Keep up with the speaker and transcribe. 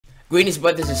Greetings,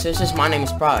 brothers and sisters, my name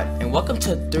is Pride, and welcome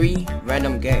to 3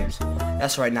 random games.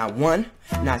 That's right, not 1,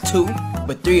 not 2,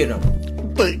 but 3 of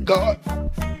them. Thank God.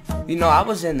 You know, I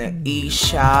was in the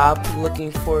eShop looking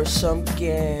for some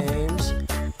games,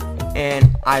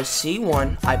 and I see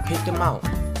one, I picked them out.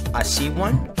 I see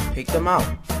one, pick them out.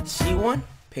 See one,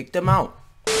 pick them out.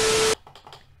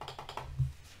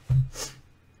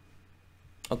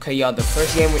 Okay, y'all, the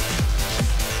first game we...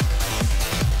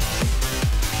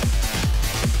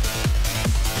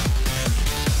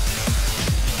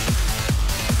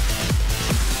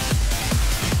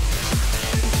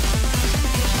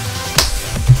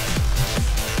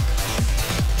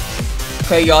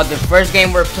 Okay, y'all, the first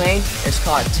game we're playing is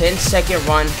called 10-second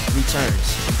run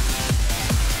returns.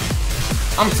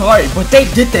 I'm sorry, but they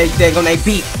did their thing on they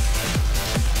beat.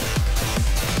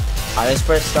 Alright, let's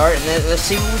press start and then let's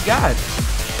see what we got.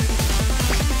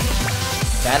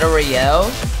 Battle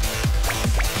Royale.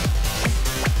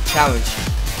 Challenge.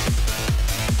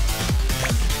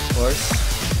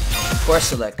 Course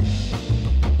select.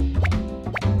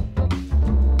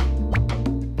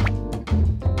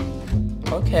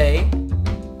 Okay.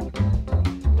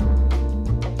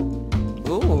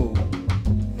 Ooh.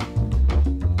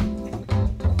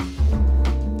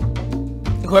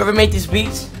 Whoever made these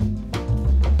beats,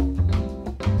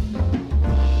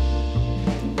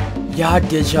 y'all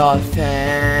did your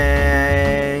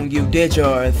thing. You did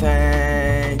your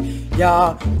thing.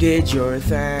 Y'all did your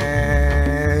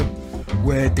thing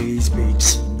with these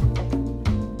beats.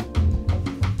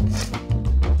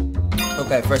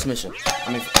 Okay, first mission.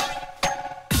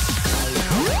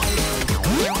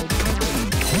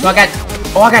 So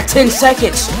I got 10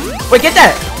 seconds. Wait, get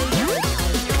that.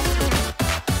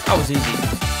 That was easy.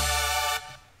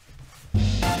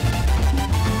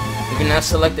 You can now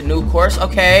select a new course.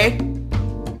 Okay.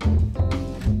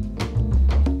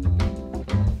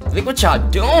 Look what y'all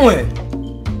doing.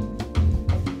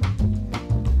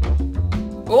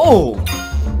 Oh.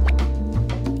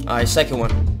 Alright, second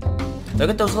one. Look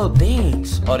at those little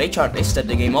things. Oh, they stepped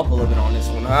the game up a little bit on this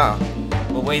one, huh?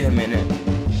 But wait a minute.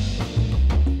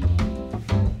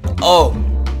 Oh,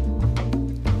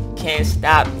 can't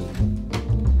stop me,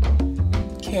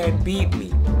 can't beat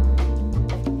me.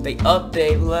 They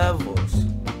update levels.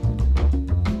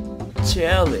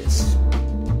 Jealous.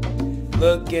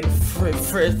 Looking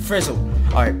frizzle.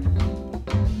 Alright,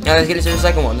 now let's get into the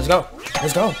second one. Let's go.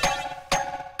 Let's go.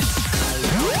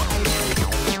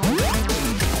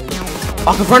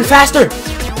 I can run faster.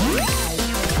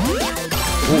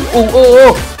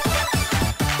 Ooh.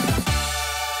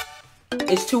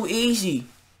 It's too easy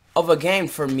of a game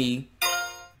for me.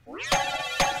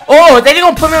 Oh, they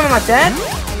gonna put me on like that?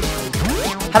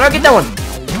 How do I get that one?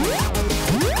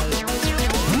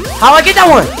 How do I get that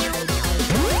one?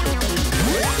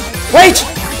 Wait!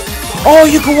 Oh,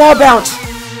 you can wall bounce.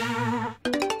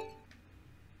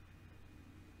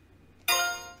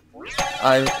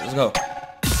 Alright, let's go.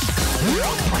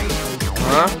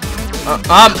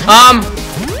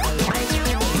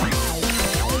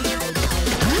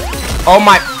 Oh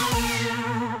my.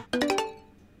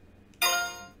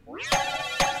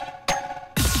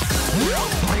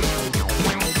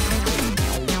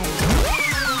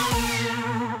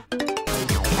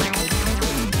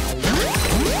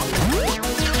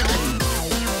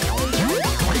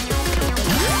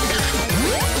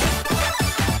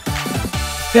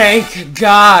 Thank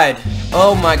God.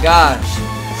 Oh my gosh.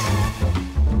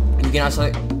 You can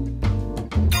also,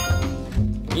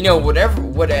 you know,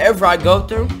 whatever I go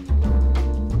through,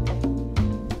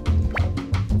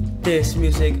 this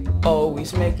music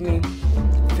always make me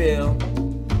feel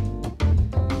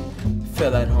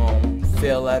at home,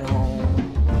 feel at home.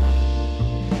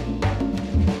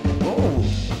 Ooh.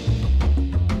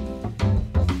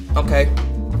 Okay.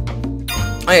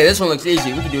 Oh yeah, this one looks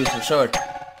easy. We can do this for sure.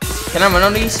 Can I run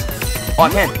on these? Oh, I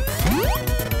can.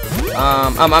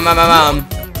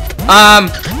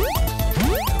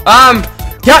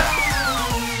 Yeah.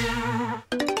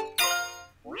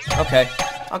 Okay.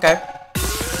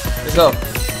 Let's go.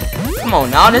 Come on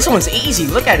now, this one's easy.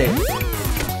 Look at it.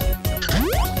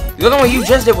 The other one you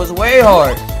just did was way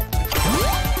hard.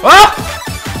 Ah!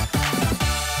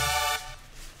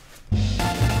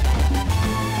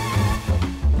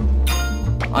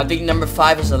 I think number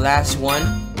 5 is the last one.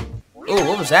 Ooh,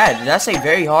 what was that? Did I say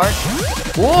very hard?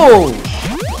 Ooh!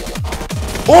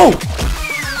 Oh!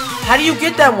 How do you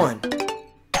get that one?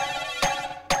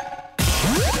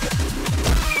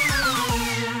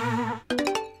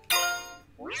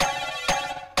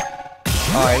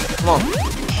 Alright, come on.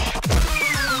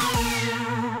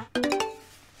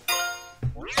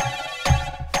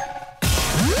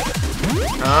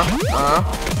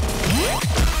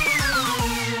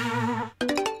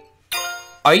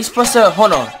 Are you supposed to...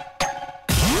 Hold on.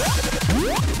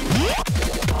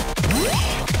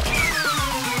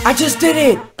 I just did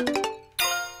it!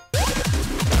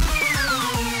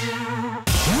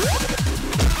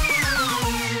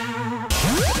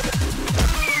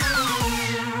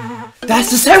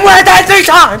 That's the same way I died 3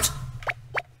 times!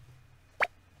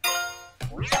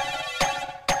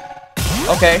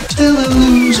 Okay. Still a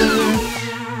loser.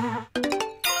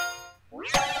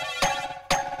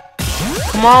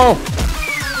 Come on!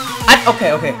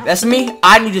 Okay, that's me.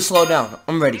 I need to slow down.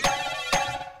 I'm ready.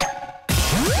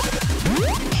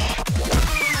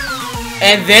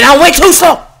 And then I went too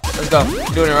slow! Let's go. We're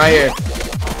doing it right here.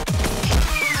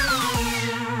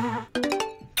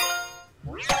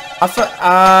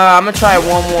 I'm gonna try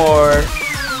one more.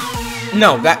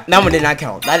 No, that one did not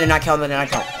count. That did not count. That did not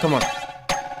count. Come on.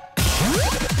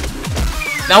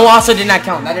 That one also did not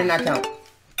count. That did not count.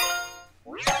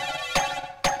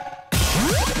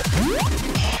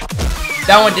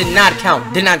 That one did not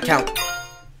count. Did not count.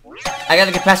 I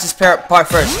gotta get past this part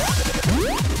first.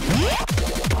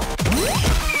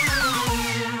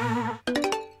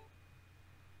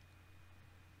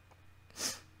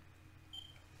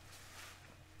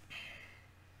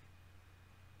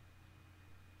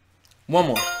 One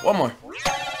more.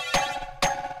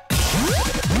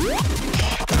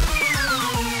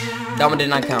 That one did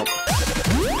not count.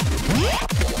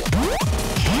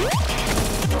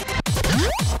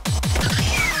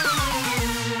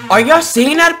 Are y'all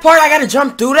seeing that part? I gotta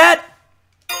jump through that?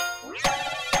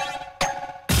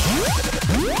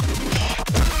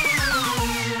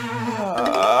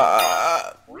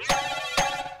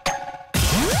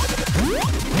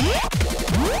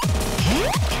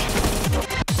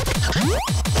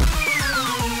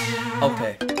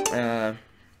 Okay.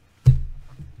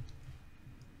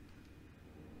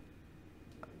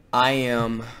 I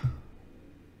am...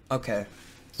 Okay.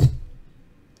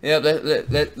 Yep,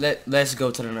 let's go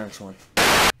to the next one.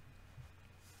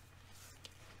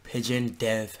 Pigeon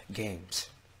Dev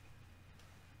Games.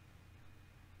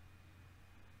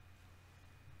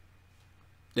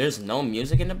 There's no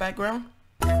music in the background?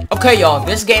 Okay, y'all,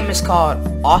 this game is called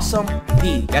Awesome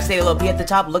P. Y'all see a little P at the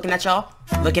top looking at y'all?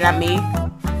 Looking at me?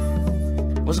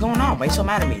 What's going on? Why you so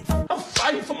mad at me? I'm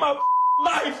fighting for my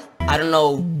life. I don't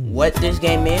know what this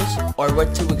game is or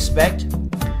what to expect,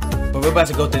 but we're about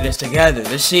to go through this together.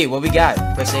 Let's see what we got.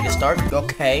 Press A to start.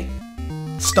 Okay.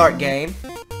 Start game.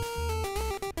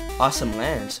 Awesome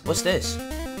lands. What's this?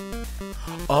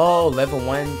 Oh, level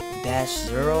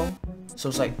 1-0. So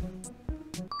it's like...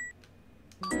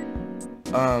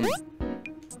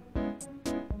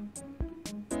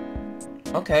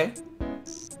 Okay.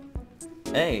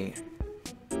 Hey.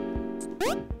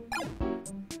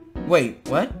 Wait,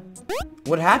 what?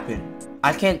 What happened?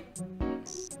 I can't...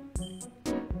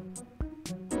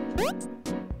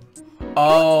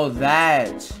 Oh,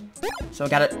 that. So I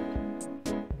gotta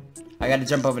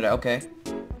jump over there, okay.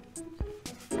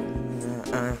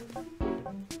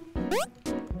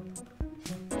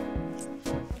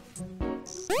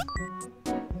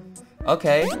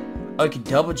 Okay. Oh, you can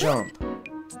double jump.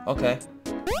 Okay.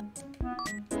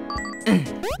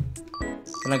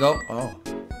 Can I go? Oh.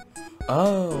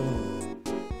 Oh.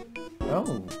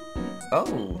 Oh.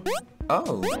 Oh.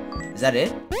 Oh. Is that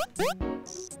it?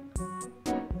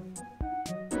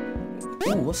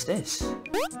 Ooh, what's this?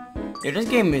 Yo, this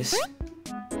game is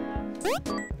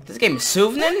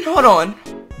soothing? Hold on.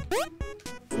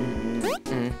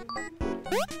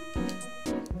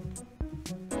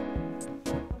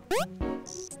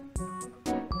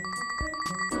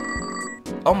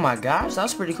 Oh my gosh,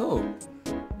 that's pretty cool.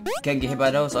 Can't get hit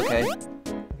by those, okay.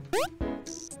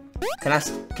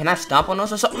 Can I stomp on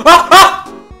those or something? Ah!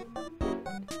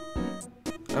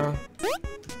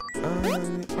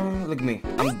 Look at me.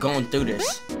 I'm going through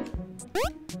this.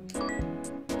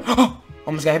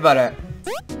 Almost got hit by that.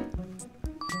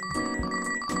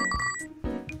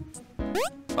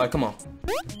 Alright, come on.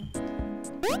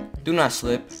 Do not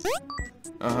slip.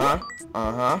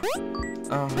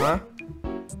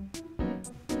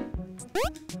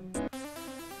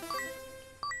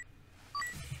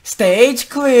 Stage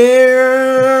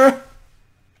clear.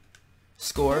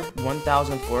 Score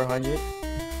 1,400.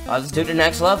 Let's do the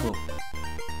next level.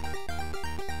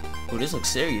 Oh, this looks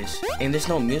serious. And there's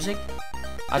no music?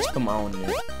 I just put my own in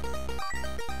there.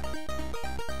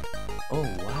 Oh,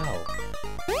 wow.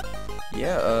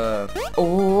 Yeah,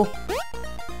 oh.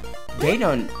 They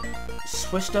done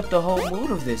switched up the whole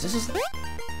mood of this. This is...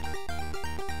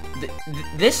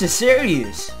 This is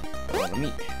serious. Oh, let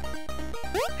me...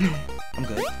 I'm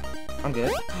good. I'm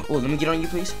good. Oh, let me get on you,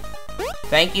 please.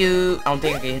 Thank you. I don't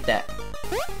think I can hit that.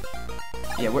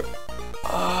 Yeah, we're...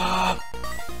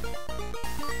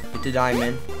 Get the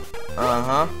diamond.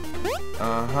 Uh-huh.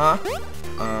 Uh-huh.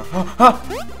 Uh-huh.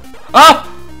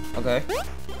 Ah! Okay.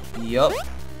 Yup.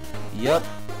 Yup.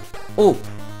 Ooh.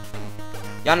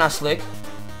 Y'all not slick.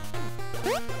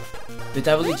 Did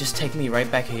that really just take me right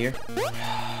back here?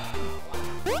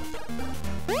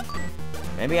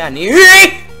 Maybe I need...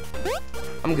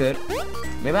 I'm good.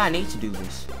 Maybe I need to do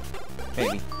this.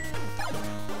 Maybe.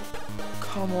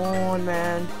 Come on,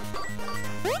 man.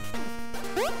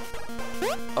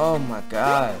 Oh my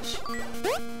gosh.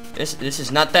 This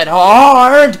is not that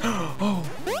hard. Oh.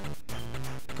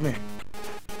 Come here.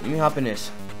 Let me hop in this.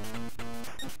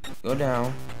 Go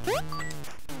down.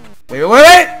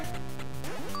 Wait.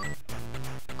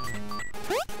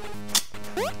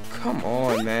 Come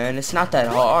on, man. It's not that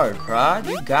hard, prod.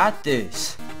 You got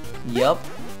this. Yup.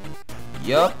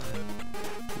 Yup.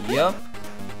 Yup.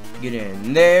 Get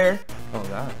in there. Oh,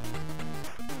 God.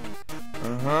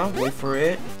 Uh-huh. Wait for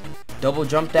it. Double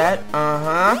jump that.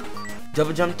 Uh-huh.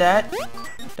 Double jump that.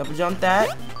 Double jump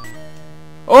that.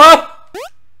 Oh!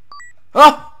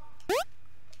 Oh!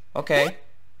 Okay.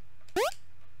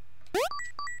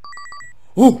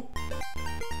 Ooh!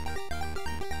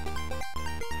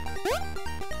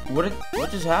 What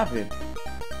just happened?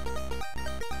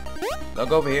 I'll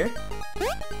go over here.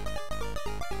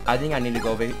 I think I need to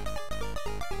go over here.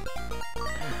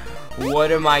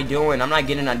 What am I doing? I'm not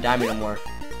getting that diamond no more.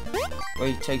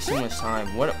 Wait, it takes so much time.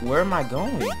 Where am I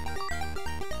going?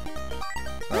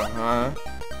 Uh-huh.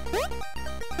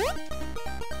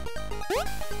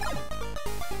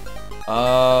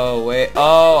 Oh, wait.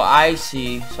 Oh, I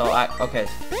see. So okay.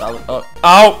 So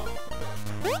oh!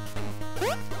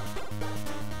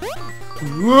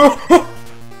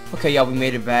 Okay, y'all, we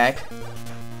made it back.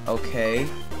 Okay.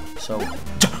 So.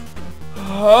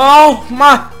 Oh,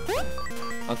 my!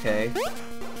 Okay.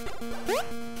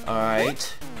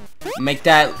 Alright. Make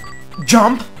that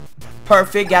jump.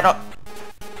 Perfect. Got up.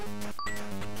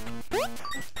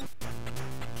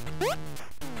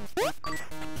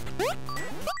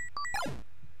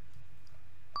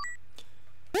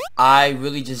 I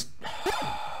really just...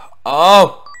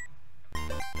 Oh!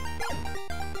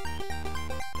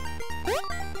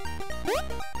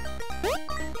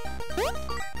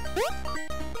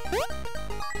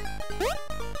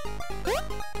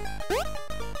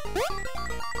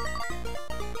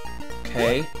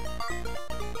 Okay.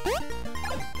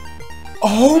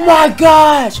 Oh my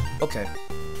gosh! Okay.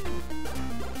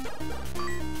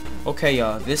 Okay,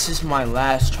 y'all. This is my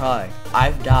last try.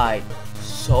 I've died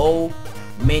so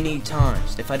many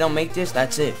times. If I don't make this,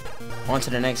 that's it. On to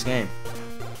the next game.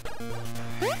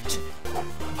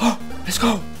 Oh, let's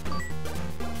go.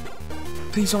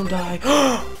 Please don't die.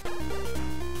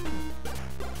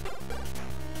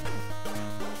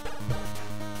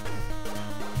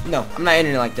 No, I'm not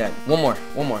ending it like that. One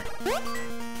more.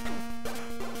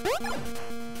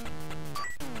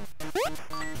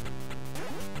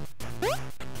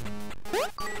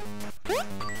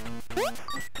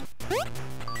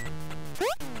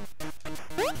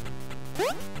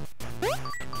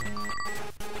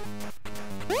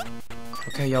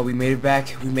 Okay, y'all, we made it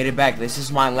back. This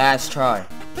is my last try.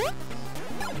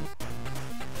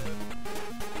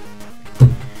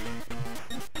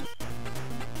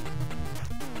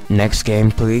 Next game,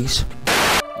 please.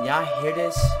 Y'all hear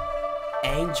this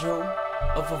angel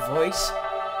of a voice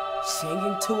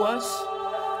singing to us?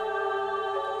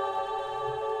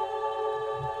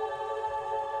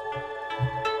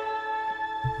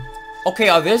 Okay,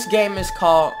 y'all, this game is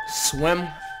called Swim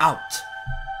Out.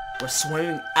 We're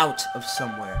swimming out of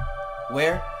somewhere.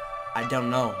 Where? I don't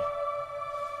know.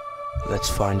 Let's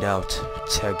find out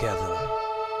together.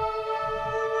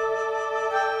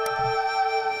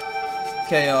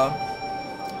 Okay, y'all.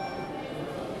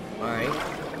 Alright.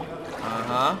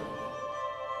 Uh-huh.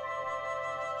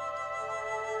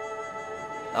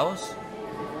 That was...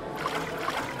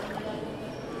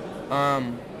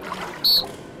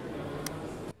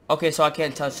 Okay, so I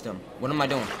can't touch them. What am I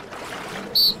doing?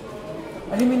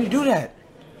 I didn't mean to do that.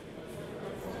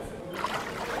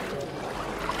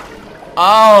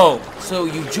 Oh, so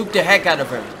you juked the heck out of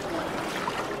her.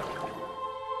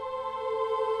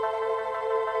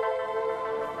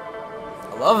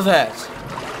 I love that.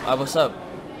 Alright, what's up?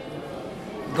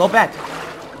 Go back.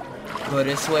 Go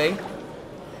this way.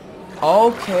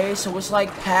 Okay, so it's like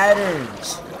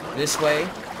patterns. This way.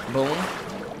 Boom.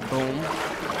 Boom.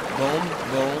 Boom.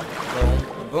 Boom.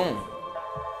 Boom. Boom.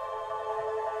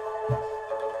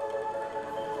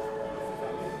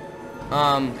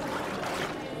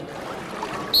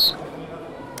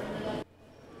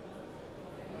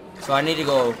 So I need to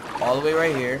go all the way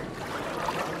right here.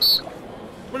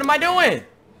 What am I doing?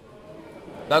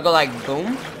 Do I go like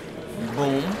boom?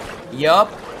 Boom.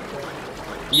 Yup.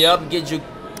 Yup, get you.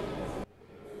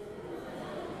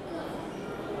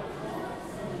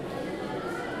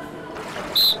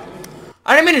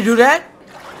 I didn't mean to do that.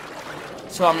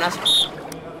 So I'm not.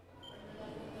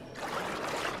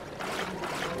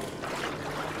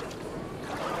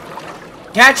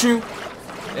 Got you.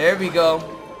 There we go.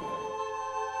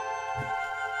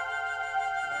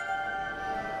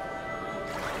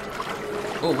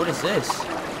 Oh, what is this?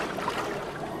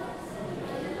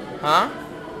 Huh?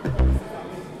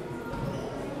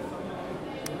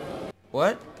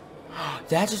 What?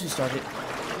 That just restarted.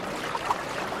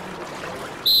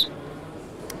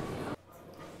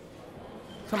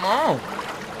 Come on.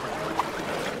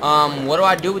 What do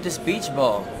I do with this beach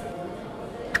ball?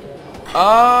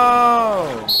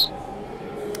 Oh.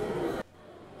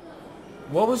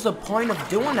 What was the point of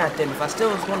doing that then if I still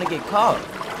was going to get caught?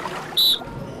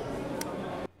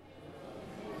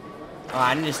 Oh,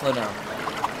 I need to slow down.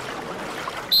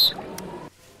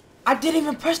 I didn't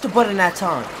even press the button that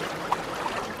time.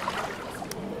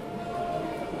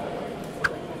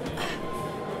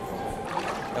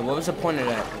 And what was the point of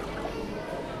that?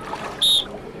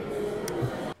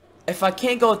 If I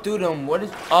can't go through them, what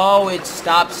is... Oh, it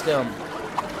stops them.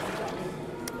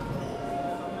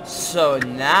 So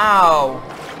now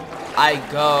I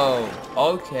go.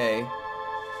 Okay.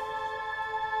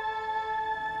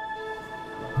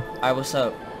 Alright, what's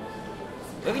up?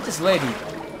 Look at this lady.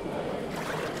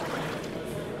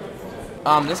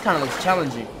 This kind of looks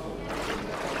challenging.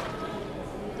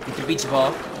 Get the beach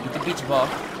ball. Get the beach ball.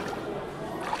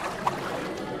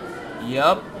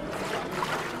 Yup.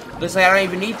 Looks like I don't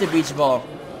even need the beach ball.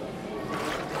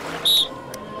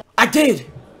 I did!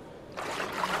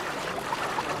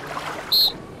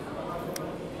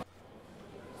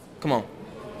 Come on.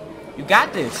 You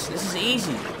got this. This is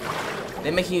easy.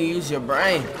 They're making you use your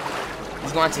brain.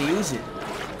 He's going to use it.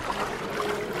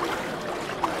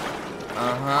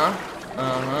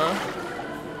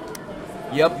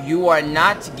 Yup, you are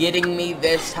not getting me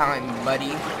this time,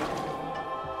 buddy.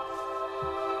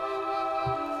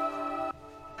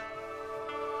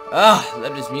 Ah,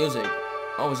 love this music.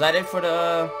 Oh, was that it for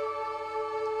the...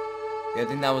 Yeah, I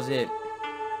think that was it.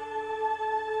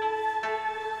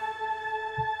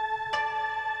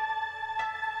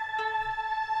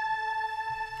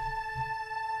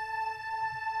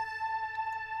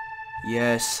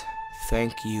 Yes,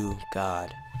 thank you,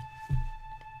 God.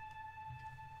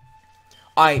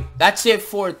 Alright, that's it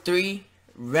for 3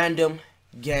 random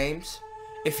games.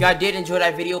 If y'all did enjoy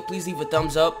that video, please leave a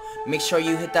thumbs up. Make sure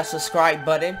you hit that subscribe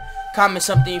button. Comment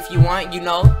something if you want, you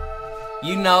know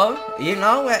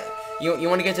what? You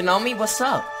want to get to know me? What's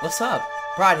up? What's up?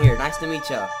 Prod here. Nice to meet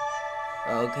y'all.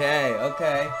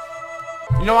 Okay.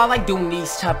 You know, I like doing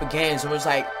these type of games where it's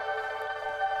like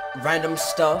random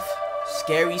stuff,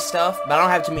 scary stuff, but I don't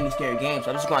have too many scary games.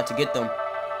 I'm just going to get them.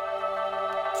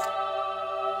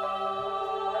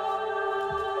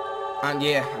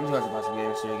 Yeah, I'm just about to get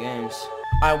into the games.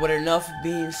 Alright, with enough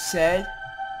being said,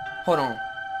 hold on.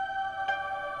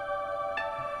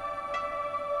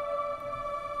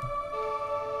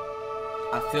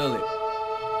 I feel it.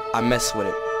 I mess with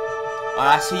it.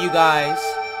 Alright, I see you guys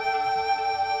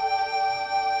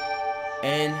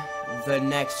in the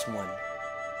next one.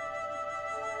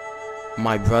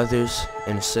 My brothers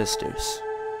and sisters.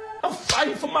 I'm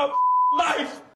fighting for my life.